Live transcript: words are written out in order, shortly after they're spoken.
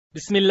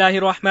بسم الله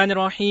الرحمن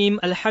الرحيم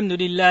الحمد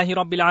لله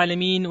رب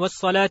العالمين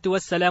والصلاة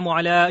والسلام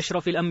على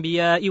أشرف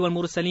الأنبياء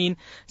والمرسلين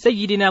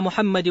سيدنا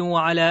محمد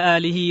وعلى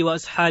آله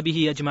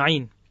وأصحابه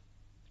أجمعين.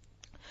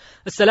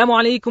 Assalamu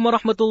alaikum wa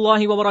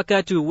rahmatullahi wa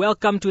barakatuh.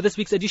 Welcome to this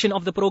week's edition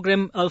of the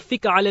program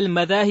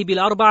Al-Fiqh-Al-Madhahib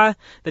Al-Arba'a,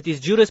 that is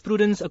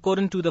jurisprudence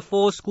according to the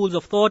four schools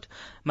of thought.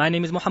 My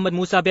name is Muhammad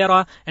Musa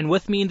Bera, and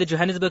with me in the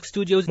Johannesburg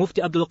studios,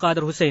 Mufti Abdul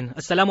Qadir Hussain.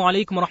 Assalamu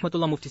alaikum wa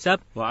rahmatullah, Mufti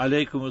Sahib. Wa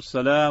alaikum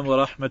assalam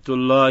wa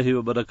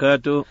rahmatullahi wa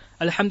barakatuh.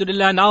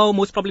 Alhamdulillah, now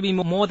most probably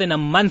more than a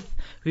month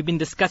we've been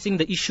discussing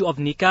the issue of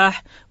nikah.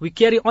 We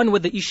carry on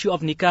with the issue of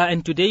nikah,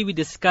 and today we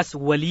discuss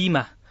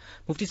walima.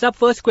 Mufti Sahib,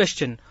 first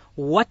question.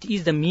 What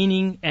is the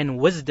meaning and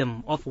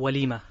wisdom of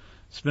walima?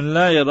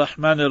 Bismillahir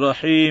Rahmanir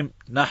Rahim.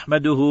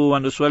 Nahmaduhu wa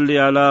nusalli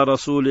ala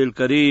Rasulil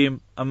Kareem.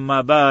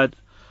 Amma ba'd.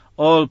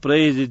 All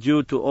praise is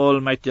due to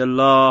Almighty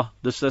Allah,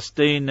 the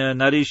sustainer,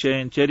 nourisher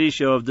and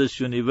cherisher of this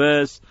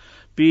universe.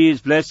 Peace,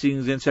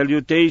 blessings and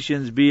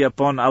salutations be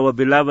upon our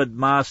beloved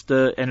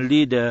master and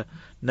leader,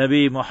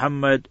 Nabi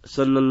Muhammad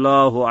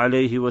sallallahu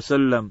alayhi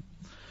wasallam.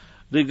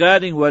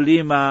 Regarding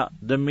walima,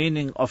 the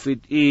meaning of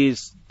it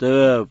is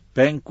the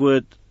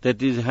banquet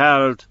that is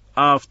held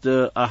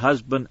after a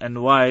husband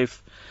and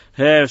wife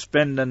have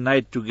spent the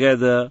night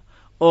together,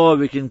 or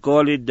we can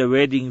call it the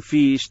wedding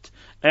feast,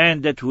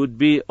 and that would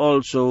be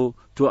also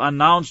to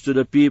announce to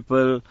the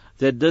people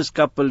that this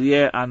couple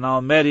here are now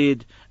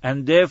married,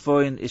 and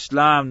therefore in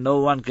Islam no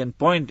one can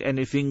point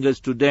any fingers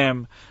to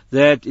them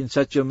that in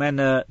such a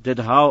manner that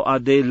how are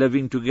they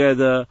living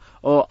together,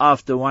 or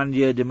after 1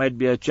 year there might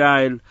be a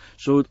child.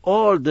 So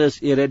all this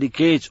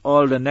eradicates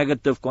all the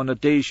negative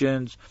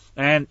connotations,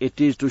 and it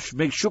is to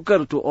make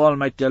shukr to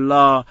Almighty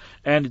Allah,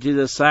 and it is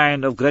a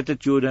sign of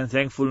gratitude and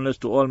thankfulness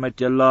to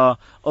Almighty Allah.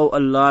 Oh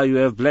Allah, you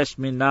have blessed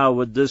me now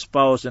with this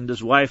spouse and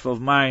this wife of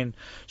mine.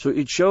 So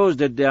it shows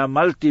that there are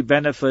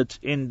multi-benefits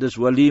in this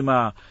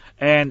walima,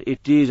 and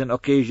it is an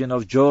occasion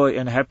of joy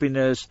and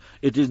happiness.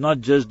 It is not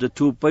just the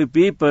two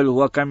people who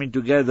are coming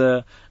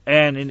together,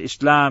 and in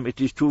Islam it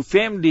is two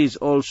families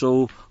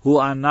also who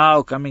are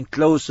now coming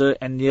closer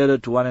and nearer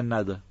to one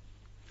another.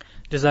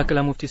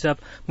 Jazakallah, Mufti Sahib.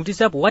 Mufti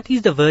Sahib, what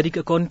is the verdict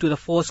according to the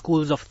four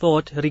schools of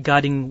thought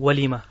regarding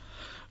walima?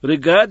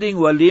 Regarding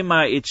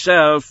walima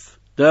itself,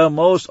 the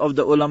most of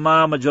the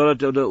ulama,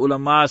 majority of the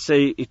ulama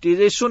say it is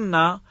a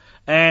sunnah,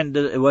 and the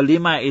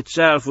walima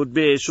itself would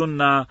be a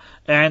sunnah,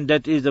 and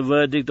that is the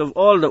verdict of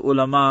all the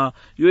ulama.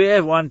 You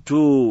have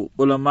 1-2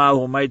 ulama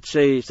who might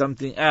say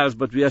something else,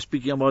 but we are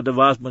speaking about the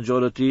vast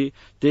majority.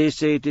 They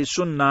say it is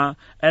sunnah,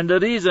 and the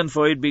reason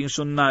for it being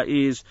sunnah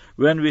is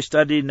when we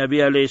study Nabi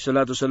alayhi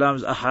salatu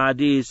salam's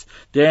ahadith,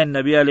 then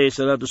Nabi alayhi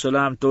salatu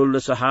salam told the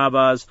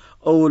sahabas,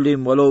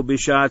 Awlim walau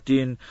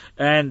bishatin,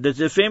 and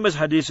the famous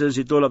hadiths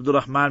he told Abdul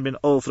Rahman bin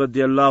Auf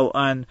radiallahu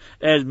an,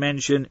 as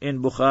mentioned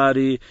in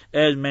Bukhari,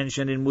 as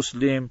mentioned in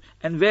Muslim,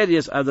 and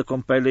various other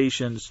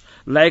compilations.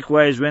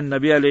 Likewise, when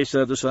Nabi alayhi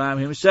salatu salam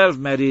himself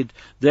married,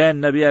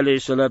 then Nabi alayhi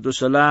salatu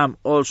salam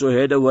also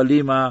had a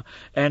walima,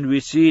 and we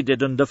see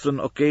that on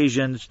different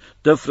occasions,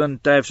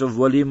 different types of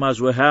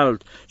walimas were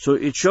held. So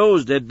it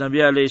shows that Nabi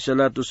alayhi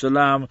salatu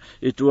salam,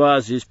 it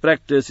was his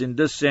practice in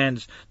this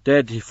sense,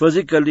 that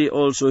physically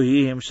also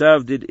he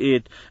himself did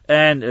it,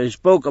 and he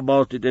spoke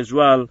about it as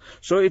well.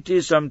 So it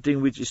is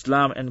something which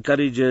Islam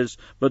encourages,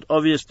 but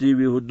obviously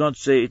we would not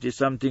say it is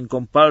something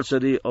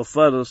compulsory or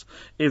first.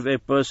 If a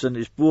person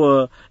is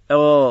poor,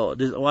 or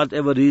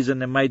whatever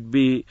reason it might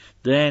be,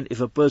 then if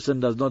a person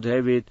does not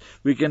have it,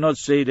 we cannot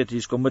say that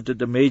he's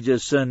committed a major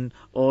sin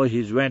or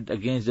he's went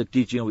against the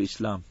teaching of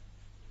Islam.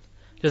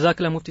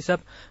 Jazakallah, Mufti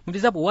Sahib. Mufti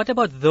Sahib, what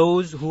about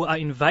those who are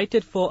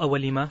invited for a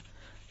walima?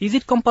 Is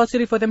it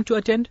compulsory for them to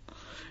attend?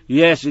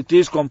 Yes, it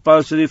is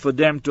compulsory for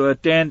them to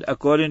attend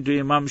according to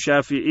Imam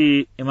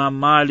Shafi'i, Imam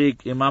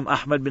Malik, Imam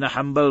Ahmad bin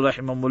Hanbal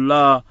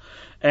rahimahullah,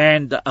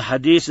 and the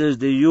hadiths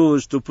they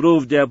use to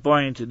prove their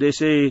point. They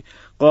say,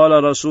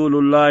 Qala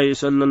Rasulullah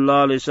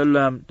sallallahu alayhi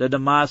wasallam, that the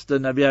Master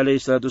Nabi alayhi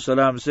salatu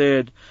salam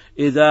said,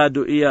 Idha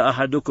du'iya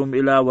ahadukum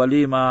ila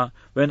walima,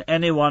 when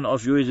any one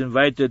of you is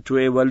invited to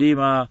a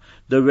walima,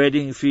 the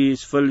wedding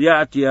feast,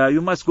 falyatiya,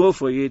 you must go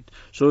for it.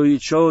 So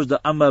it shows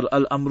the amr,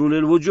 al-amru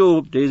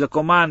lil-wujub, there is a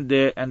command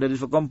there, and that is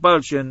for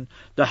compulsion.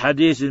 The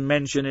hadith is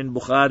mentioned in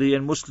Bukhari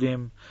and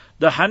Muslim.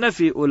 The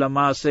Hanafi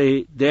ulama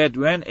say that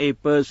when a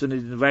person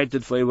is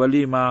invited for a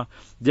walima,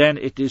 then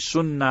it is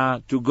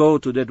sunnah to go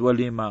to that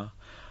walima.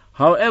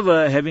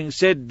 However, having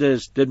said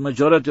this, that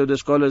majority of the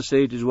scholars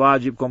say it is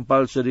wajib,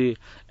 compulsory,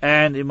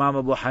 and Imam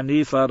Abu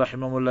Hanifa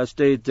rahimahullah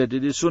states that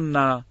it is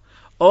sunnah.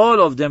 All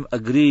of them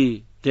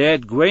agree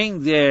that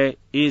going there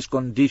is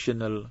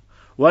conditional.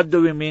 What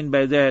do we mean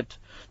by that?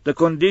 The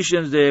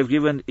conditions they have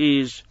given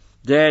is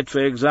that,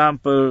 for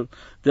example,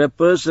 the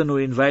person who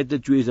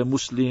invited you is a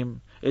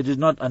Muslim. It is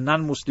not a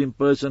non-Muslim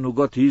person who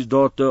got his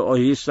daughter or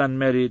his son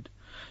married.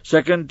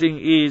 Second thing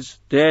is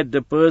that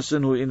the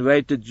person who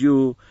invited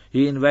you,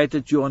 he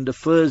invited you on the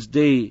first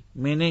day,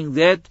 meaning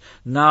that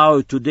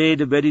now today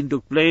the wedding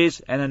took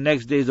place and the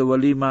next day is the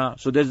walima,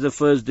 so that's the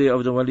first day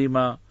of the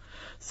walima.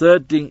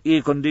 Third thing,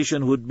 a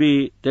condition would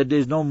be that there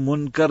is no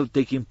munkar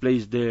taking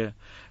place there.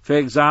 For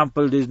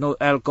example, there is no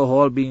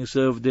alcohol being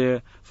served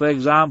there. For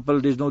example,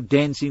 there is no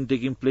dancing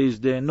taking place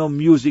there, no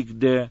music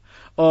there,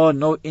 or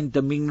no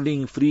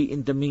intermingling, free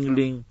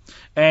intermingling.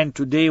 And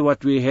today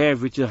what we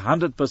have, which is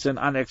 100%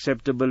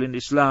 unacceptable in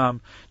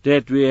Islam,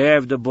 that we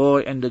have the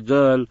boy and the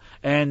girl,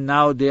 and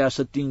now they are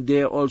sitting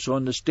there also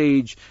on the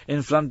stage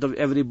in front of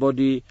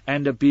everybody,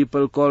 and the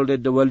people called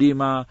it the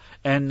Walima,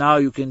 and now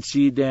you can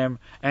see them,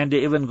 and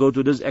they even go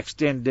to this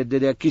extent that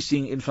they are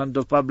kissing in front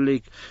of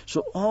public.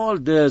 So all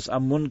this are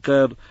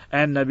munkar,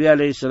 and Nabi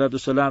alayhi salatu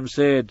salam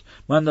said,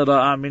 Man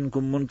ra'a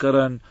minkum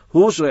munkaran,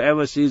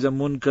 whosoever sees a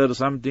munkar,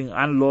 something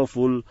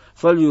unlawful,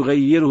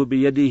 فَلْيُغَيِّرْهُ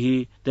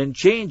بِيَدِهِ, then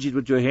change it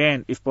with your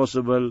hand if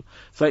possible.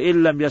 فَإِن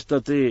لَمْ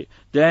يَسْتَطِعْ,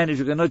 then if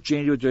you cannot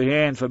change it with your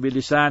hand,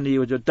 فَبِلِسَانِهِ,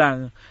 with your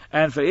tongue.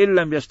 And فَإِن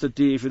لَمْ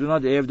يَسْتَطِعْ, if you do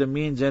not have the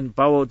means and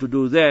power to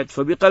do that,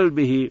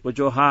 فَبِقَلْبِهِ, with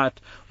your heart.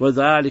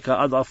 وَذَلِكَ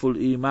أَضْعَفُ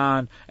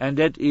الْإِيمَانِ, and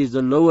that is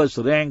the lowest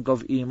rank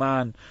of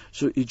Iman.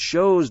 So it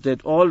shows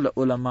that all the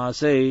ulama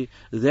say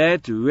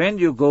that when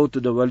you go to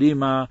the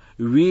walima,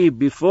 we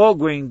before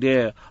going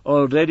there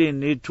already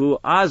need to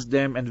ask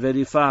them and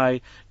verify,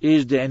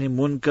 is there any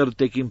munkar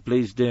taking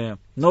place there?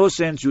 No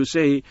sense you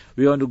say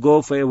we want to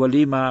go for a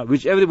walima,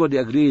 which everybody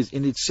agrees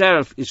in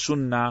itself is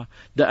sunnah.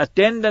 The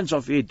attendance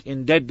of it,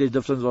 in that there is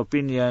difference of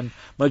opinion.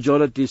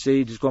 Majority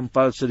say it is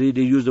compulsory.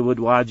 They use the word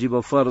wajib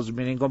or farz,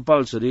 meaning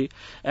compulsory.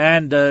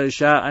 And the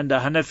Shah and the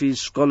Hanafi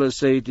scholars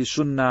say it is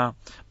sunnah.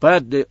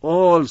 But they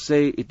all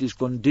say it is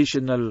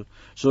conditional.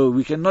 So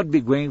we cannot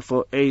be going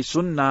for a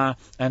sunnah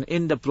and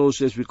in the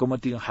process we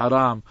committing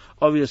haram.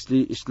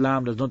 Obviously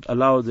Islam does not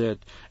allow that.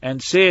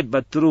 And said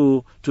but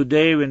true,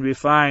 today when we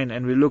find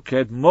and we look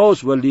at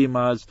most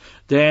walimas,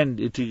 then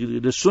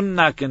the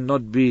sunnah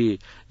cannot be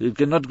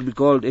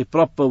called a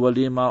proper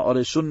walima or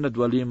a sunnat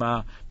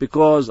walima,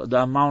 because the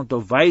amount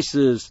of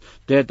vices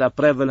that are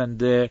prevalent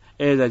there,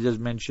 as I just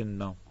mentioned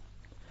now.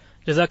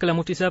 Jazakallah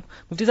Mufti Sahib.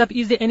 Mufti Sahib,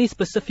 is there any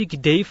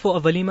specific day for a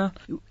walima?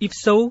 If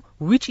so,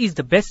 which is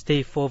the best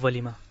day for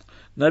walima?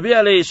 Nabi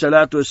alayhi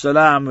salatu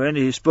wasalam, when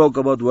he spoke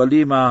about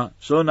walima,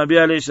 so Nabi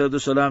alayhi salatu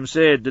wasalam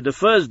said that the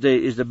first day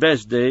is the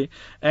best day,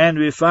 and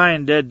we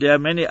find that there are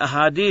many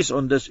ahadith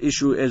on this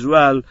issue as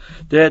well,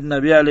 that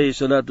Nabi alayhi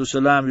salatu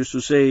wasalam used to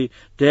say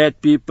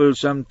that people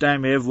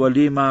sometime have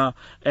walima,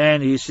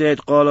 and he said,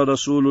 Qala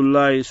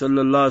Rasulullah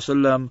sallallahu alaihi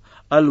wasallam,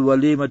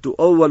 Al-walimatu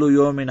awwalu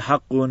yawmin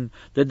haqqun,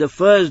 that the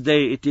first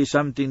day it is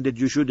something that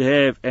you should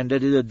have, and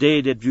that is a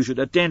day that you should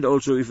attend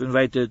also if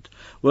invited.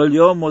 Wal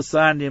yawmu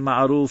thani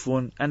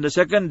ma'rufun, and the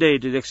second day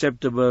it is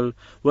acceptable.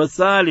 Wal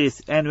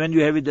thalith, and when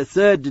you have it the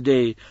third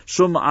day,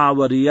 sum'a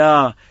wa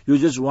riya, you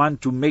just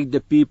want to make the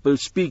people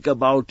speak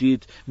about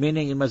it,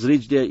 meaning it must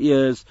reach their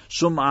ears.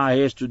 Sum'a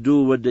has to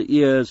do with the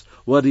ears,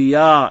 wa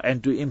riya,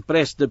 and to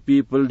impress the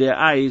people, their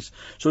eyes.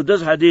 So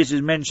this hadith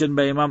is mentioned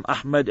by Imam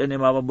Ahmad and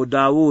Imam Abu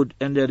Dawood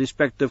and their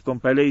respective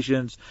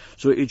compilations.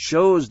 So it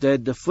shows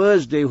that the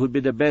first day would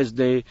be the best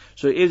day.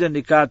 So if the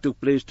nikah took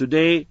place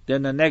today,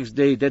 then the next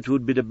day that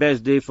would be the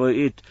best day for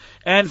it.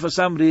 And for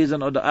some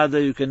reason or the other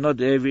you cannot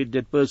have it,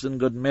 that person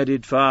got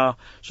married far,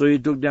 so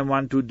it took them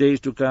 1-2 days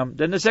to come,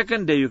 then the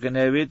second day you can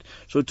have it.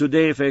 So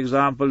today, for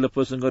example, the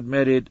person got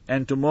married,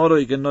 and tomorrow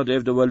you cannot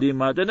have the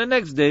walima, then the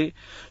next day.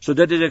 So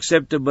that is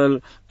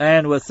acceptable,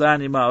 and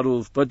wathani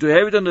ma'ruf. But to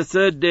have it on the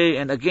third day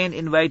and again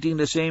inviting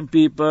the same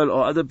people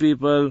or other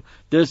people,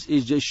 this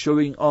is just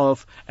showing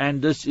off,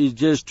 and this is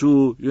just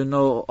to,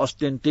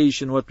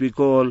 ostentation, what we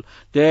call,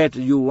 that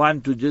you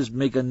want to just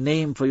make a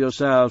name for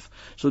yourself.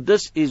 So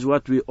this is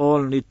what we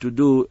all need to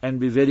do and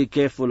be very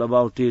careful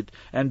about it,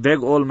 and beg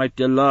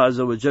Almighty Allah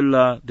Azza wa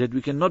Jalla that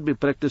we cannot be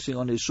practicing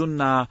on a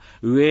sunnah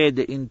where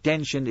the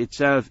intention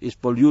itself is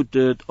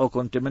polluted or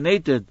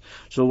contaminated.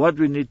 So what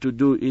we need to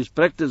do is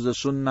practice the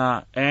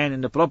sunnah and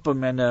in the proper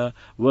manner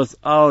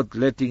without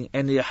letting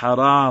any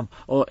haram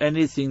or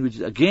anything which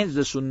is against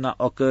the sunnah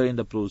occur in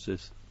the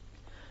process.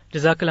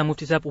 Jazakallah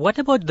Mufti Sahib. What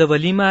about the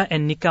walima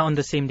and nikah on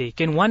the same day?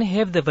 Can one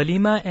have the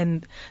walima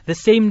and the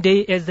same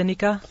day as the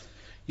nikah?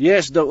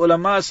 Yes, the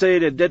ulama say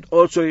that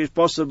also is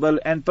possible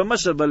and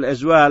permissible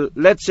as well.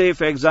 Let's say,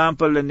 for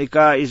example, the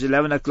nikah is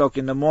 11 o'clock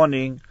in the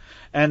morning,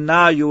 and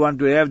now you want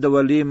to have the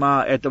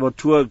walima at about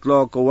 2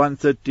 o'clock or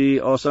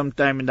 1:30 or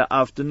sometime in the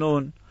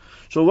afternoon.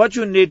 So what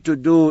you need to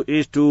do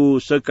is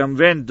to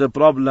circumvent the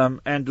problem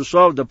and to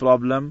solve the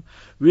problem.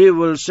 We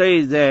will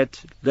say that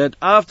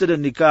after the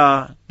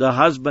nikah, the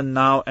husband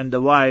now and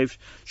the wife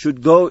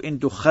should go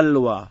into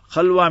khalwa.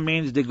 Khalwa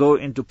means they go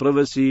into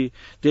privacy.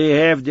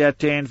 They have their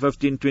 10,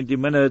 15, 20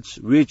 minutes,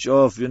 which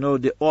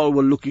they all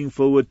were looking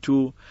forward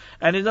to.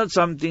 And it's not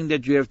something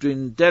that you have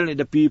to tell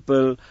the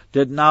people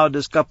that now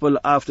this couple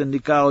after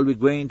nikah will be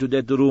going to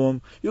that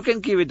room. You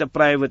can keep it a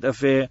private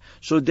affair.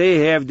 So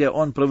they have their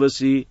own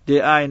privacy.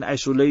 They are in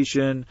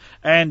isolation,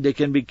 and they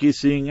can be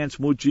kissing and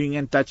smooching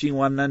and touching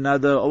one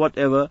another or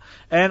whatever.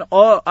 And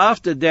all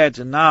after that,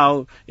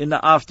 now in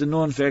the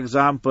afternoon, for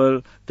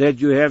example, that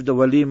you have the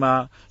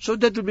walima, so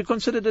that will be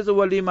considered as a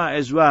walima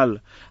as well.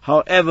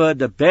 However,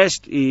 the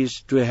best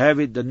is to have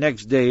it the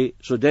next day,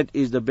 so that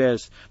is the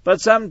best.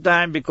 But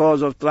sometime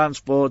because of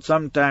transport,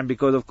 sometime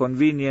because of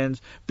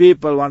convenience,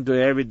 people want to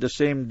have it the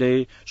same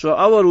day. So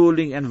our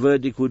ruling and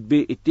verdict would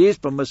be it is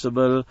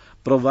permissible,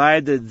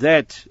 provided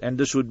that, and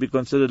this would be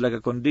considered like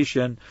a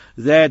condition,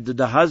 that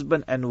the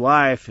husband and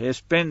wife have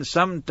spent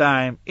some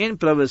time in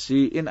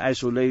privacy, in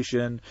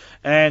isolation,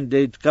 and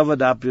they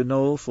covered up,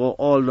 for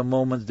all the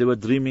moments they were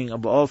dreaming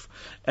of,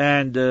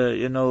 and,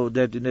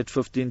 that in that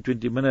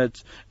 15-20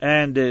 minutes,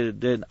 and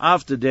then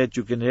after that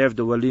you can have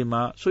the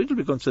walima, so it will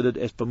be considered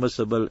as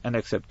permissible and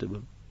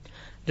acceptable.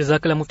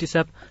 Jazakallah Mufti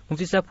Sahib.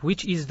 Mufti Sahib,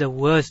 which is the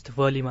worst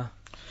walima?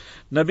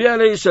 Nabi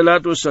alayhi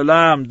salatu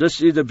wasalam,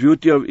 this is the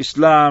beauty of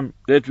Islam,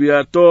 that we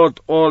are taught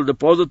all the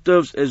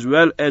positives as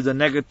well as the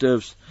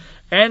negatives.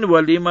 And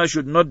walima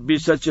should not be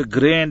such a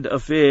grand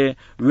affair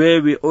where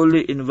we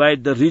only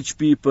invite the rich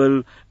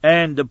people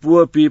and the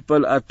poor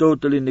people are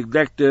totally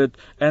neglected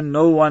and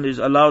no one is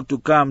allowed to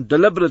come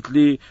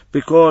deliberately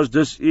because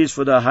this is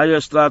for the higher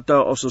strata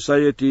of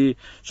society.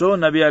 So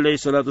Nabi alayhi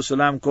salatu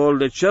wasalam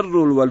called it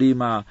sharrul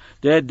walima,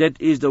 that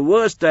is the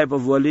worst type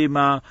of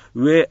walima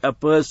where a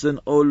person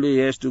only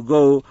has to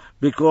go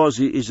because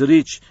he is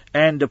rich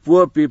and the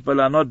poor people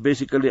are not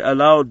basically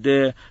allowed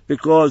there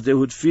because they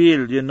would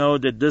feel,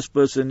 that this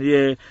person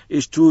here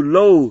is too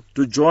low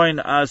to join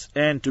us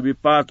and to be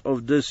part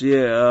of this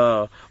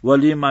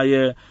walima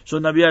here. So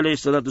Nabi alayhi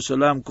salatu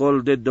salam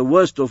called it the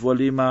worst of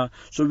walima.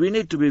 So we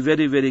need to be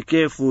very, very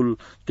careful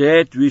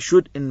that we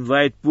should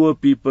invite poor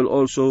people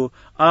also.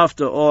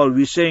 After all,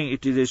 we're saying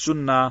it is a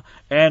sunnah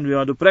and we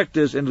want to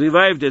practice and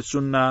revive that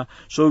sunnah.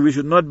 So we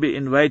should not be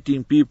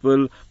inviting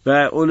people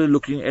by only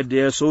looking at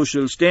their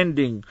social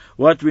standing.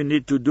 What we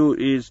need to do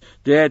is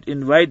that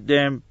invite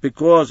them,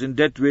 because in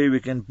that way we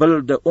can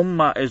build the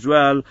ummah as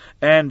well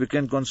and we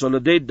can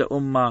consolidate the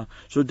ummah.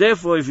 So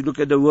therefore, if you look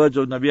at the words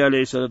of Nabi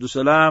alayhi salatu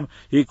salam,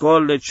 he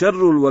called it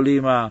sharrul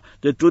walima,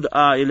 that tud'a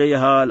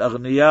ilayha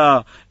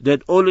al-aghniya,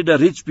 that only the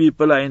rich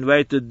people are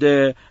invited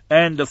there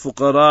and the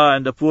fuqara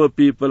and the poor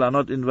people are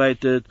not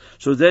invited.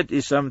 So that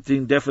is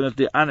something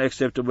definitely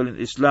unacceptable in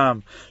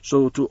Islam.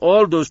 So to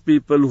all those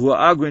people who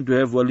are going to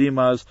have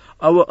walimas,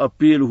 our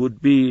appeal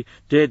would be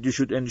that you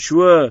should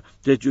ensure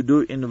that you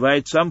do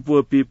invite some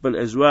poor people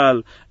as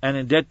well, and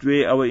in that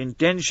way our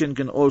intention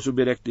can also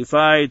be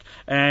rectified,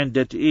 and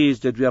that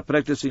is that we are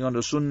practicing on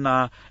the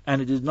sunnah,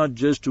 and it is not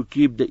just to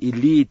keep the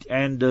elite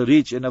and the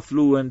rich and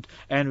affluent,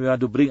 and we are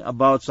to bring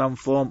about some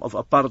form of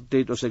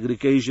apartheid or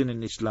segregation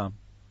in Islam.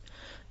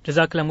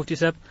 Jazakallah Mufti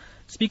Sahib.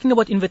 Speaking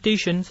about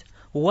invitations,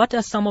 what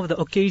are some of the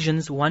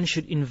occasions one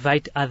should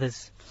invite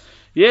others?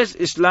 Yes,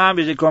 Islam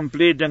is a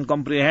complete and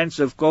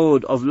comprehensive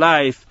code of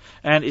life,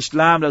 and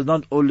Islam does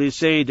not only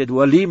say that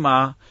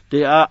walima,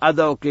 there are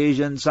other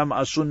occasions, some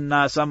are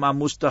sunnah, some are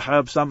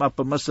mustahab, some are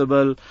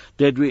permissible,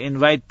 that we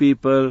invite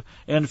people.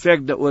 In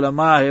fact, the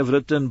ulama have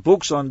written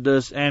books on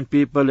this, and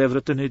people have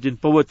written it in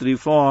poetry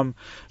form.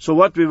 So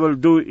what we will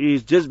do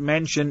is just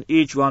mention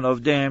each one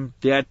of them.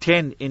 There are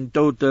 10 in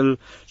total.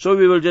 So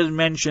we will just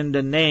mention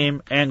the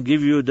name and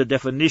give you the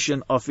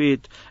definition of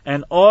it,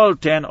 and all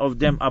 10 of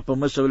them are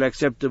permissible,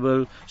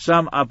 acceptable.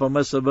 Some are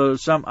permissible,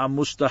 some are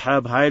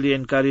mustahab, highly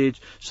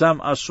encouraged,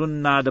 some are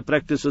sunnah, the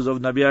practices of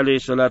Nabi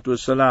alayhi salatu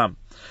wasalam.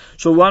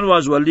 So one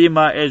was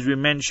walima, as we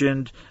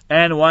mentioned,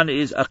 and one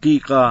is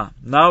aqiqah.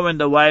 Now when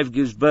the wife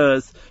gives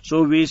birth,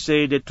 so we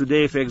say that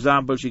today, for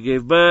example, she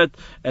gave birth,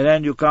 and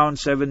then you count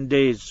 7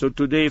 days. So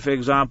today, for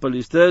example,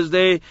 is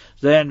Thursday,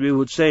 then we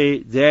would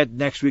say that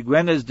next week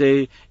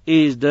Wednesday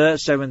is the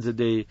 7th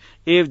day.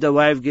 If the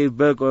wife gave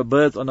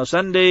birth on a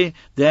Sunday,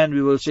 then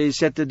we will say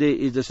Saturday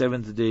is the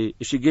 7th day.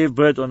 If she gave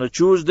birth on a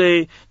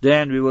Tuesday,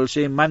 then we will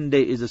say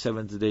Monday is the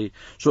 7th day.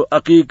 So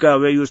aqiqah,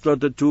 where you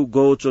slaughter 2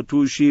 goats or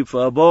 2 sheep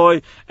for a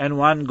boy, and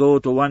 1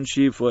 goat or 1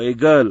 sheep for a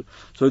girl.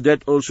 So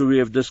that also we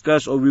have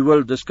discussed, or we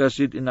will discuss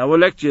it in our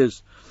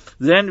lectures.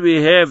 Then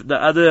we have the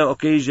other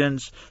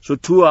occasions. So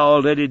 2 are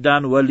already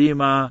done,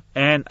 walima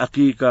and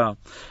aqiqah.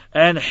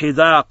 And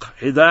hidaq.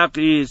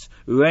 Hidaq is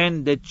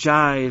when the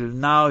child,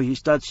 now he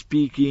starts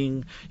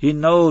speaking, he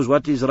knows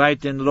what is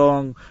right and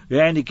wrong,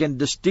 and he can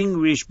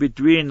distinguish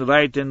between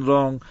right and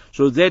wrong.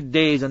 So that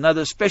day is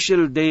another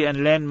special day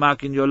and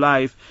landmark in your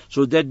life.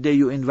 So that day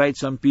you invite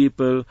some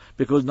people,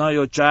 because now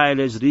your child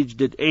has reached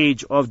that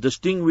age of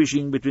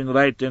distinguishing between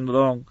right and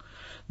wrong.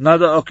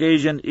 Another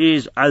occasion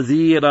is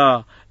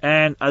azira,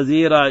 And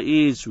Azira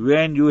is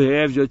when you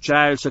have your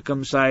child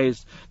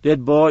circumcised,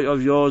 that boy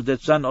of yours,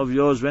 that son of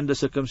yours, when the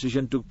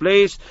circumcision took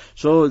place.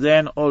 So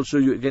then also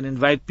you can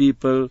invite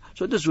people.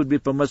 So this would be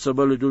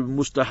permissible, it would be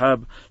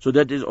mustahab. So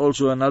that is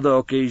also another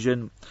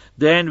occasion.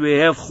 Then we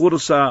have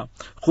khursa.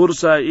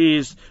 Khursa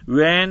is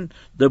when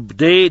the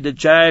day the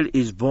child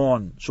is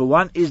born. So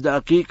one is the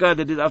akikah,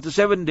 that is after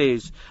 7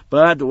 days.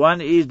 But one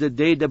is the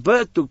day the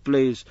birth took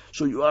place.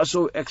 So you are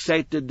so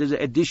excited, there's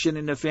an addition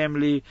in the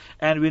family.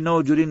 And we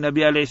know during Nabi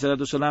alayhi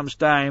salatu salam's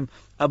time,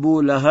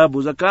 Abu Lahab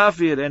was a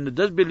kafir and the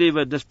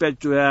disbeliever,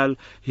 dispatched to hell.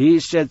 He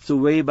set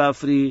Suwayba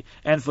free,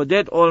 and for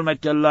that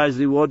Almighty Allah is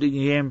rewarding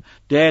him,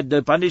 that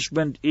the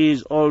punishment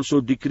is also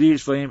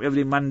decreased for him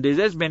every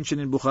Monday, as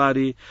mentioned in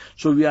Bukhari.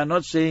 So we are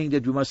not saying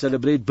that we must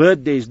celebrate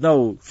birthdays,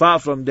 no, far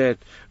from that.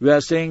 We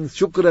are saying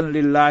shukran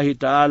lillahi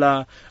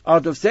ta'ala,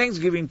 out of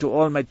thanksgiving to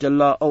Almighty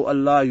Allah. Oh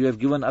Allah, you have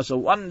given us a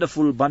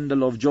wonderful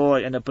bundle of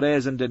joy and a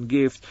present and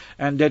gift,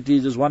 and that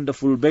is this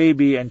wonderful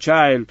baby and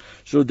child.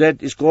 So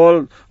that is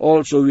called,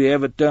 also we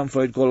have a term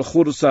for it called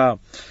khursa.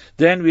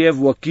 Then we have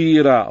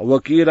wakira.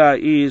 Wakira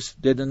is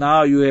that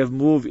now you have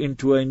moved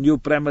into a new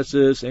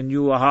premises, a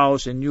new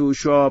house, a new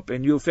shop, a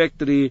new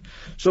factory.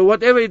 So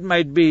whatever it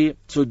might be,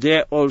 so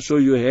there also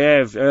you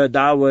have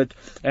dawat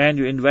and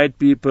you invite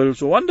people.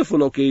 So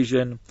wonderful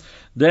occasion.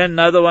 Then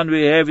another one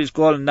we have is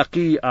called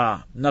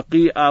naqi'ah.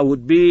 Naqi'ah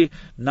would be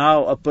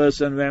now a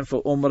person went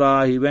for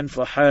umrah, he went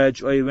for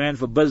hajj, or he went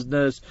for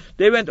business.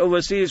 They went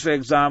overseas, for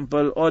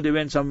example, or they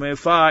went somewhere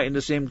far in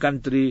the same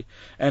country.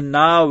 And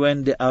now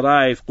when they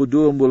arrive,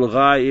 qudumul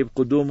ghaib,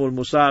 qudumul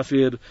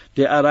musafir,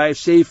 they arrive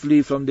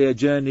safely from their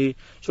journey.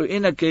 So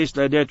in a case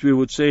like that, we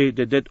would say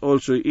that that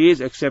also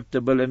is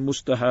acceptable and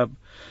mustahab.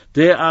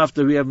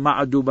 Thereafter we have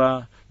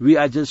ma'aduba. We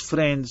are just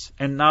friends,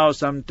 and now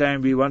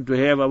sometime we want to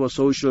have our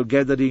social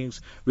gatherings,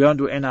 we want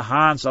to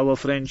enhance our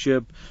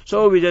friendship,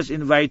 so we just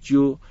invite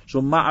you. So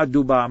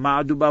ma'aduba.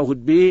 Ma'aduba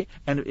would be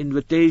an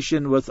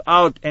invitation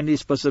without any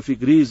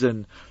specific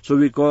reason. So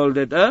we call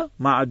that a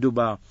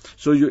ma'aduba.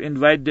 So you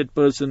invite that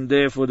person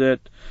there for that.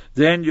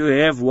 Then you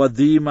have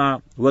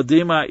wadima.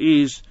 Wadima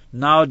is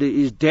now there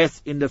is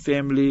death in the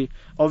family.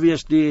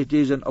 Obviously it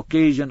is an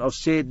occasion of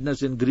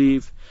sadness and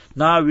grief.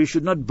 Now we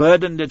should not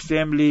burden that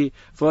family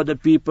for the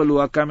people who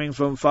are coming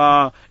from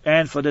far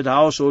and for that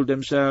household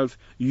themselves.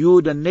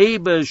 You, the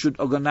neighbors, should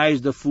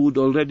organize the food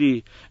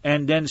already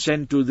and then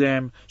send to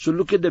them. So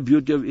look at the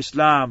beauty of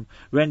Islam.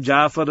 When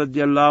Ja'far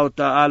radiallahu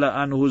ta'ala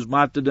anhu's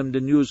martyrdom,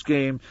 the news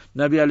came,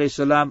 Nabi alayhi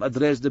salam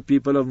addressed the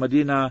people of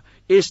Medina,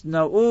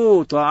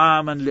 Isna'u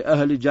ta'aman li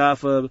ahli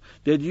Ja'far,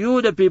 that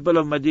you, the people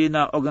of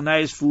Medina,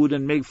 organize food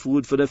and make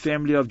food for the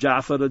family of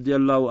Ja'far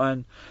radiallahu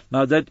an.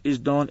 Now that is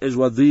known as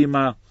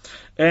wadima.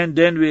 And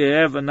then we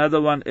have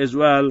another one as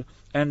well,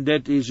 and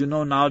that is,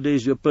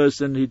 nowadays your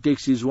person, he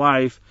takes his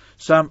wife.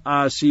 Some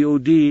are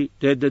COD,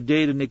 that the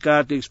day the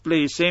nikah takes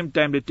place, same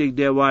time they take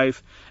their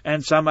wife.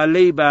 And some are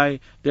lay-by,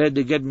 that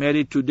they get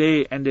married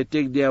today and they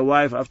take their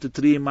wife after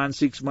 3 months,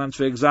 6 months,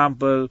 for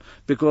example,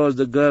 because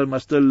the girl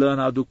must still learn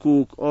how to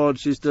cook, or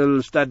she's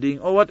still studying,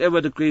 or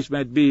whatever the case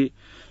might be.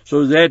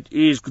 So that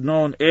is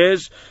known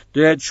as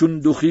that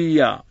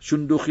shundukhiya.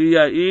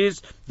 Shundukhiya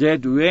is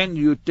that when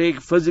you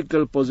take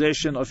physical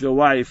possession of your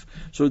wife,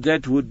 so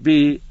that would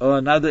be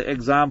another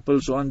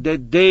example. So on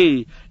that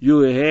day,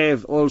 you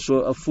have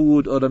also a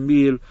food or a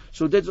meal.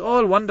 So that's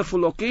all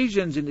wonderful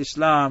occasions in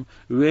Islam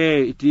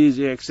where it is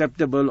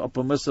acceptable or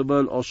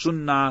permissible or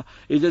sunnah.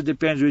 It just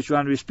depends which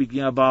one we're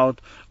speaking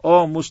about,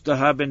 or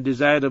mustahab and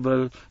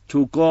desirable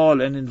to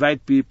call and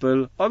invite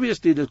people.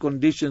 Obviously the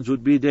conditions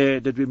would be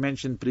there that we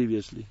mentioned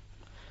previously.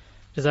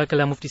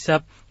 Jazakallah Mufti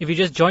Sahib. If you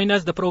just join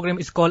us, the program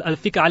is called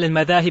Al-Fiqh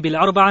al-Madhahib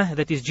al-Arba'a,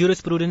 that is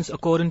jurisprudence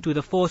according to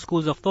the 4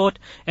 schools of thought.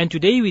 And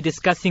today we're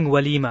discussing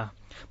walima.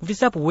 Mufti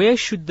Sahib, where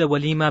should the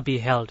walima be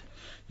held?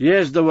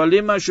 Yes, the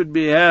walima should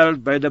be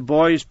held by the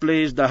boy's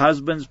place, the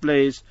husband's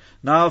place.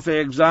 Now, for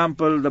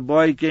example, the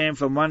boy came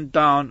from one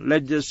town,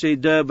 let's just say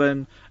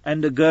Durban,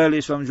 and the girl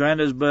is from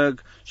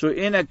Johannesburg. So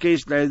in a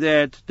case like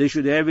that, they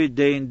should have it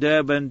there in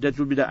Durban. That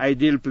would be the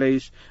ideal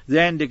place.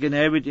 Then they can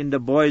have it in the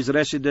boy's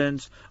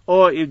residence.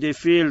 Or if they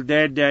feel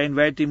that they are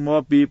inviting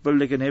more people,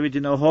 they can have it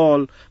in a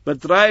hall.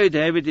 But try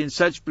to have it in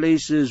such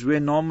places where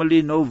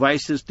normally no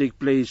vices take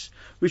place.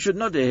 We should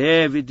not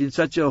have it in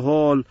such a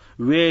hall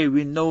where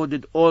we know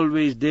that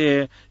always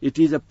there it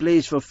is a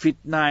place for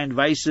fitna and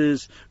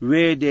vices,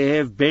 where they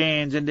have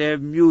bands and they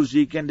have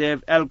music and they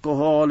have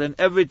alcohol and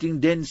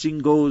everything, dancing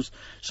goes.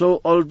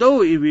 So although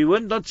we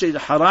would not say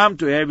it's haram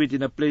to have it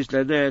in a place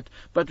like that,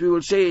 but we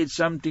will say it's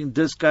something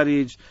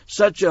discouraged.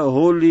 Such a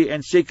holy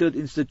and sacred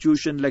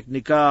institution like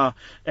nikah,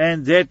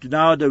 and that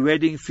now the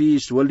wedding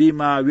feast,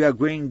 walima, we are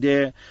going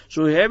there.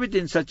 So have it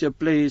in such a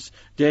place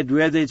that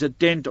whether it's a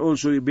tent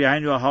also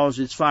behind your house,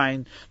 it's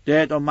fine,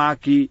 that or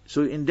marquee.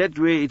 So in that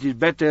way it is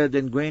better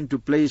than going to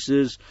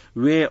places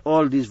where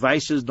all these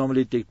vices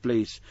normally take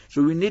place.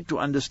 So we need to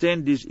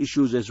understand these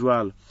issues as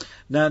well.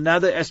 Now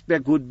another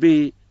aspect would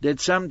be that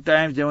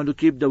sometimes they want to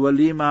keep the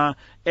walima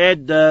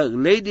at the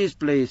lady's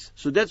place.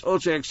 So that's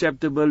also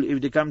acceptable if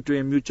they come to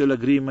a mutual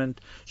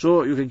agreement.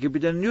 So you can keep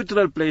it in a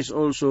neutral place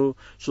also.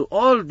 So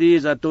all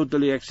these are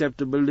totally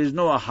acceptable. There's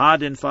no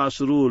hard and fast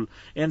rule.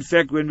 In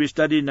fact, when we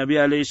study Nabi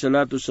alayhi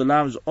salatu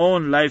salam's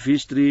own life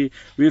history,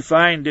 we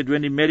find that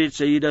when he married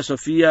Sayyida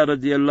Safiya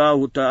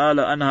radiallahu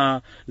ta'ala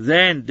anha,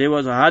 then there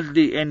was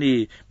hardly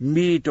any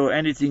meat or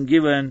anything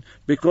given,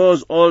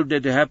 because all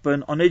that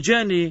happened on a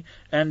journey,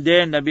 and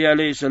then Nabi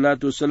alayhi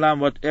salatu salam,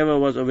 whatever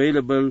was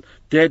available,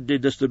 that they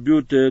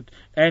distributed,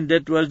 and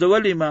that was the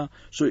walima.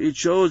 So it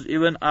shows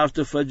even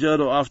after Fajr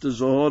or after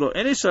Zuhur or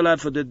any salat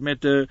for that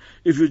matter,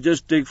 if you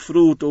just take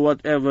fruit or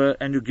whatever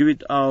and you give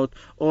it out,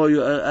 or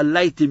you a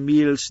light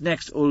meal,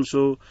 snacks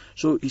also.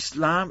 So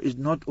Islam is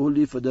not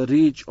only for the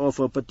rich or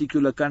for a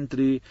particular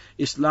country,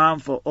 Islam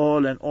for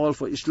all and all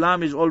for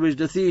Islam is always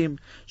the theme.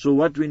 So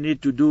what we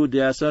need to do,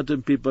 there are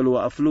certain people who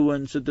are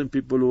affluent, certain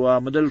people who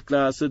are middle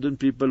class, certain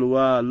people who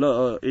are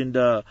in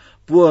the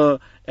poor,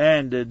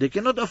 and they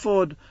cannot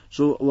afford.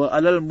 So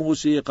وَعَلَى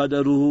الْمُوسِي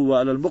قَدَرُهُ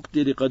وَعَلَى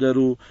الْمُقْتِرِ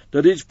قَدَرُهُ.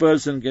 The rich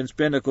person can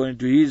spend according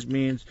to his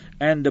means,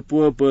 and the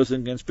poor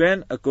person can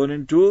spend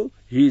according to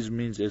his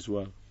means as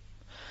well.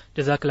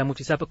 Jazakallah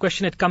Mufti Sahib. A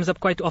question that comes up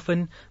quite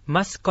often: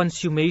 must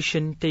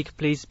consummation take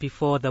place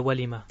before the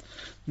walima?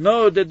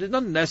 No, that is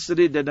not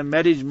necessary that the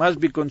marriage must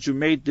be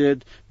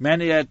consummated.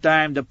 Many a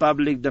time the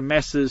public, the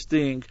masses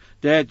think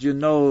that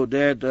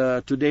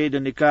that today the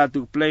nikah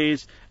took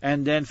place,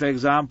 and then for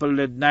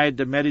example at night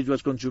the marriage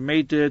was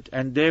consummated,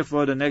 and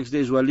therefore the next day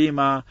is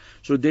walima.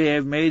 So they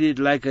have made it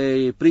like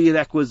a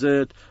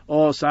prerequisite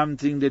or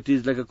something that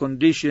is like a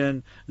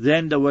condition,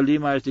 then the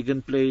walima has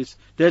taken place.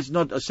 That's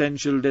not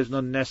essential, that's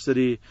not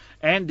necessary.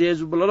 And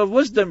there's a lot of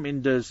wisdom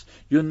in this.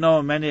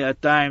 Many a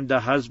time the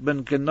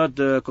husband cannot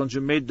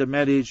consummate the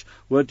marriage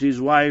with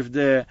his wife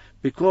there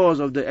because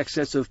of the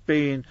excessive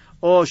pain,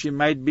 or she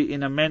might be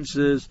in a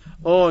menses,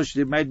 or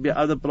there might be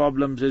other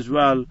problems as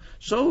well.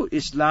 So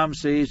Islam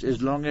says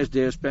as long as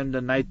they spend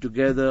the night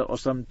together or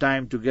some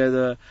time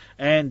together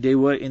and they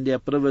were in their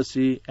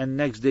privacy, and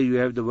next day you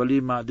have the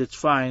walima, that's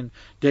fine.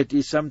 That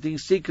is something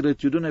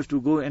secret. You don't have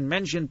to go and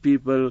mention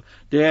people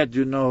that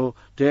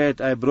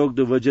that I broke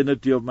the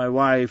virginity of my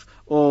wife,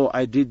 or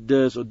I did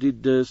this or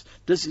did this.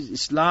 This is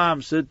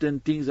Islam. Certain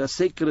things are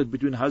sacred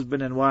between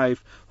husband and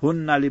wife.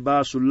 Hunna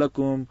libasul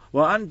lakum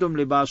wa antum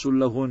libasul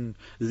lahun.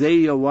 They,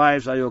 your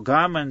wives, are your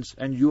garments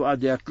and you are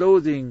their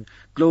clothing.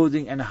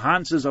 Clothing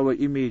enhances our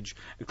image.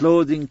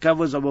 Clothing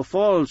covers our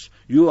faults.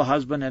 You are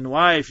husband and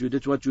wife.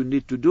 That's what you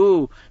need to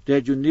do.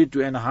 That you need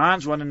to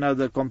enhance one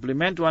another,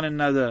 complement one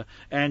another,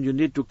 and you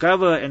need to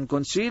cover and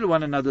conceal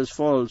one another's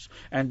faults.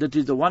 And that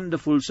is the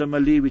wonderful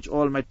simile which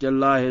Almighty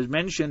Allah has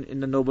mentioned in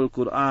the Noble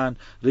Quran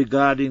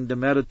regarding the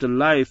marital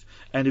life.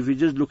 And if you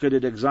just look at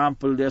an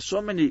example, there are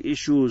so many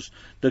issues.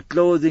 The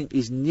clothing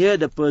is near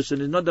the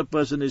person. It's not the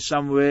person is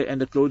somewhere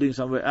and the clothing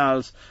somewhere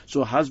else.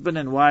 So husband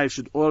and wife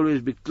should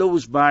always be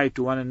close by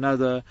to one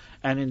another,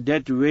 and in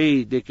that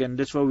way they can.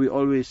 That's why we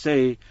always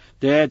say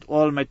that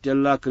Almighty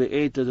Allah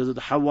created Hazrat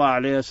Hawa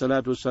alayhi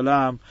salatu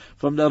salam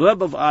from the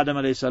rib of Adam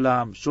alayhi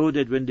salam, so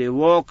that when they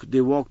walk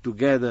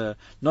together.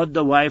 Not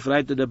the wife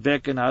right at the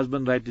back and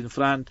husband right in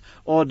front,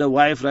 or the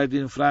wife right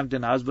in front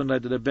and husband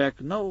right at the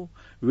back. No.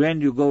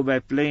 When you go by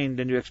plane,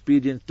 then you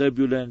experience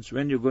turbulence.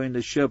 When you go in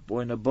the ship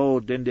or in a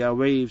boat, then there are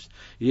waves.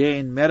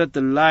 In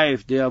marital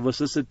life, there are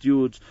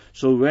vicissitudes.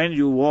 So when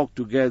you walk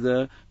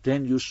together,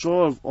 then you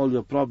solve all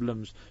your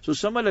problems. So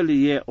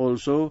similarly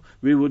also,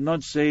 we would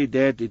not say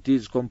that it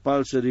is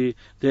compulsory,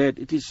 that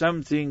it is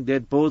something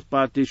that both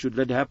parties should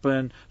let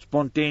happen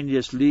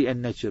spontaneously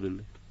and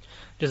naturally.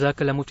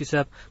 Jazakallah Mufti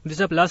Sahib. Mufti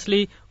Sahib,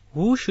 lastly,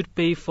 who should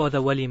pay for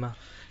the walima?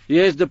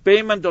 Yes, the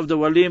payment of the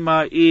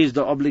walima is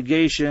the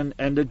obligation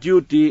and the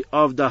duty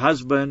of the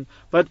husband.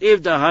 But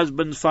if the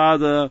husband's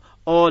father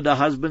or the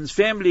husband's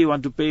family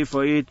want to pay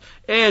for it,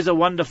 as a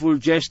wonderful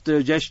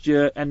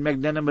gesture and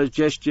magnanimous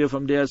gesture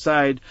from their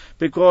side,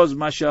 because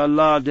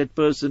mashallah, that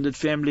person, that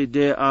family,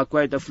 they are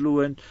quite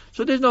affluent,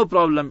 so there's no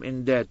problem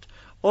in that.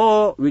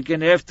 Or we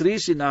can have three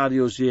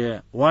scenarios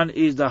here. One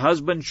is the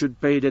husband should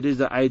pay, that is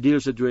the ideal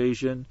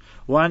situation.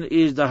 One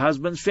is the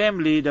husband's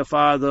family, the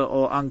father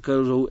or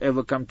uncle,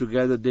 whoever come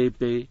together, they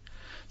pay.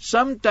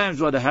 Sometimes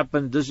what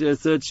happens, this is a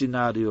third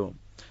scenario.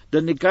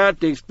 The nikah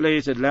takes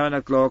place at 11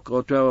 o'clock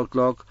or 12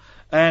 o'clock.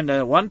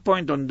 And one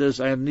point on this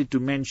I need to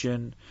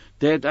mention,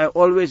 that I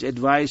always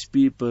advise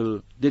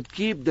people that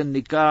keep the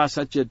nikah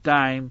such a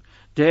time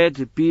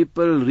that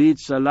people read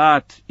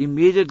salat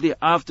immediately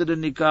after the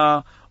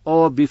nikah,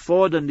 or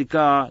before the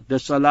nikah, the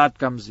salat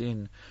comes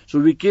in. So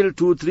we kill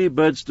 2-3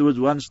 birds with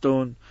one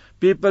stone.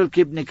 People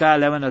keep nikah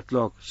 11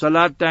 o'clock.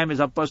 Salat time is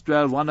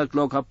 12:30, 1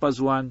 o'clock,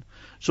 1:30.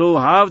 So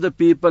half the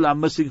people are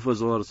missing for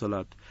Zohar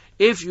Salat.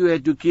 If you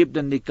had to keep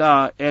the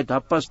nikah at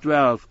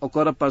 12:30 or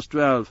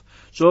 12:15,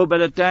 so by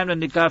the time the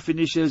nikah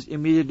finishes,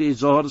 immediately is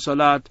Zohar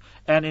Salat,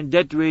 and in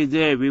that way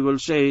there we will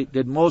say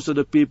that most of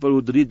the people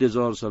would read the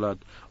Zohar Salat.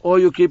 Or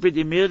you keep it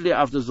immediately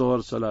after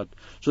Zohar Salat.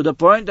 So the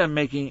point I'm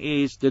making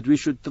is that we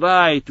should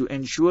try to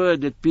ensure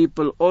that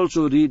people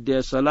also read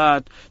their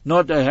Salat,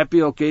 not a happy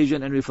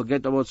occasion and we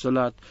forget about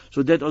Salat.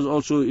 So that was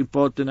also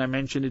important, I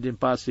mentioned it in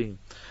passing.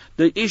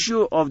 The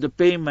issue of the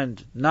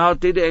payment. Now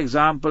take the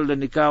example, the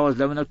nikah was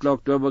 11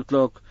 o'clock, 12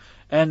 o'clock,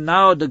 and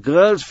now the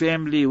girl's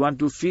family want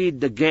to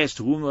feed the guests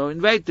whom were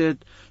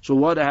invited. So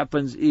what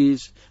happens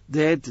is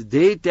that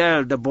they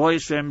tell the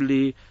boy's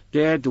family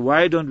that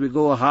why don't we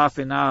go half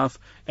and half,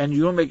 and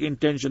you make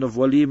intention of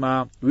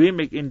walima, we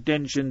make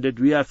intention that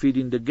we are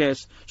feeding the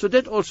guests. So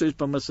that also is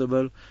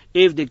permissible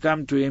if they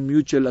come to a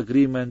mutual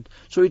agreement.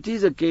 So it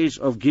is a case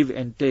of give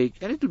and take,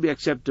 and it will be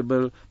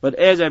acceptable. But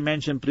as I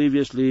mentioned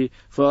previously,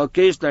 for a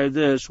case like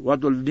this,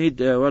 what will need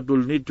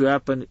to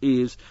happen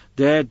is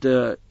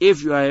that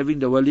if you are having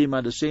the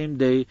walima the same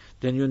day,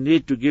 then you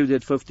need to give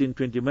that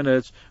 15-20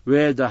 minutes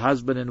where the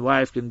husband and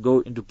wife can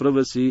go into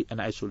privacy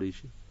and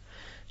isolation.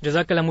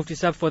 Jazakallah Mufti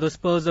Sahib for those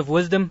pearls of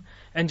wisdom,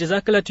 and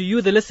Jazakallah to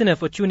you the listener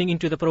for tuning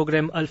into the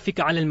program Al-Fiqh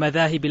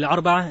al-Madhahib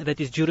al-Arba'a,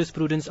 that is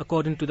jurisprudence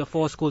according to the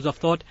 4 schools of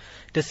thought,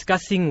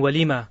 discussing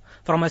walima.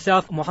 From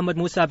myself, Muhammad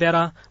Musa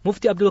Bera,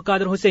 Mufti Abdul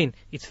Qadir Hussein,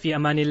 it's fi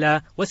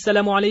amanillah.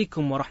 Wassalamu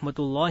alaikum wa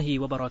rahmatullahi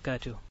wa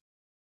barakatuh.